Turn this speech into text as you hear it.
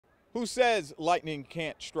Who says lightning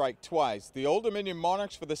can't strike twice? The Old Dominion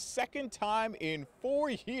Monarchs, for the second time in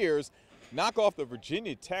 4 years, knock off the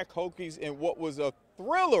Virginia Tech Hokies in what was a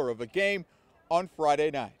thriller of a game on Friday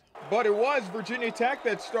night. But it was Virginia Tech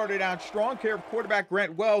that started out strong. Care of quarterback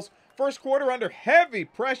Grant Wells. First quarter under heavy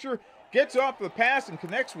pressure, gets off the pass and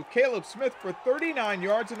connects with Caleb Smith for 39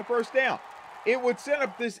 yards in the first down. It would set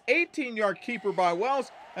up this 18-yard keeper by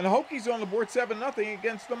Wells, and the Hokies on the board 7-0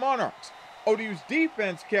 against the Monarchs. ODU's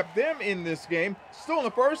defense kept them in this game. Still in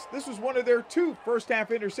the first, this was one of their 2 first-half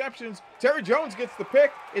interceptions. Terry Jones gets the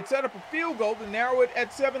pick. It set up a field goal to narrow it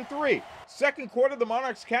at 7-3. Second quarter, the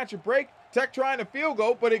Monarchs catch a break. Tech trying a field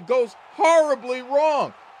goal, but it goes horribly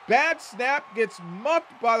wrong. Bad snap gets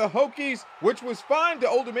muffed by the Hokies, which was fine to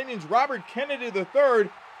Old Dominion's Robert Kennedy III.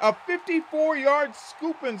 A 54-yard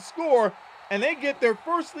scoop and score, and they get their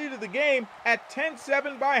first lead of the game at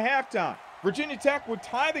 10-7 by halftime. Virginia Tech would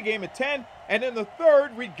tie the game at 10, and in the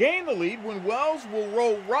third regain the lead when Wells will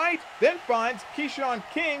roll right, then finds Keyshawn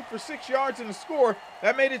King for 6 yards and a score.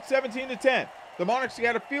 That made it 17-10. The Monarchs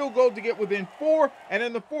got a field goal to get within 4, and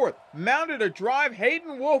in the fourth, mounted a drive.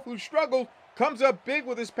 Hayden Wolf, who struggled, comes up big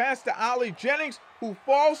with his pass to Ollie Jennings, who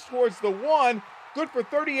falls towards the 1. Good for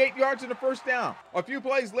 38 yards in the first down. A few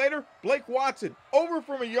plays later, Blake Watson over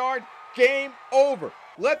from a yard. Game over.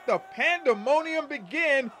 Let the pandemonium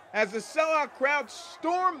begin as the sellout crowd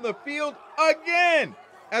stormed the field again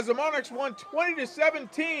as the Monarchs won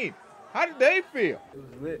 20-17. How did they feel? It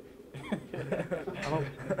was lit.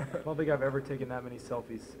 I don't think I've ever taken that many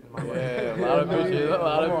selfies in my life. Yeah,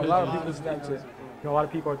 a lot of people Snapchat. A lot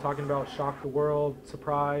of people are talking about shock the world,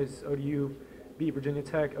 surprise, ODU beat Virginia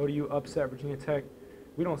Tech, ODU upset Virginia Tech.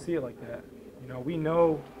 We don't see it like that. We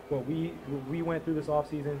know what we went through this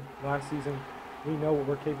offseason, last season. We know what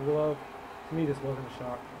we're capable of. To me, this wasn't a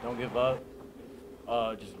shock. Don't give up.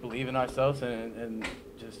 Just believe in ourselves and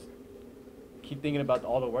just keep thinking about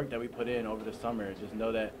all the work that we put in over the summer. Just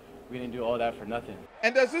know that we didn't do all that for nothing.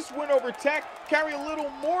 And does this win over Tech carry a little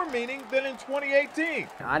more meaning than in 2018?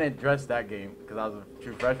 I didn't dress that game because I was a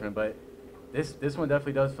true freshman, but this one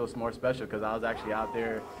definitely does feel more special because I was actually out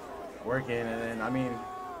there working, and then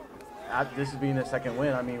this is being the second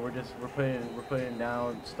win. We're putting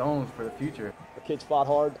down stones for the future. Our kids fought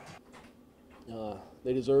hard.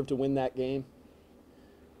 They deserve to win that game,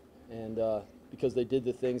 and because they did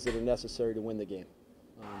the things that are necessary to win the game.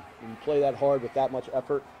 When you play that hard with that much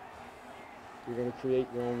effort, you're going to create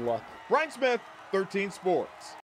your own luck. Brian Smith, 13 Sports.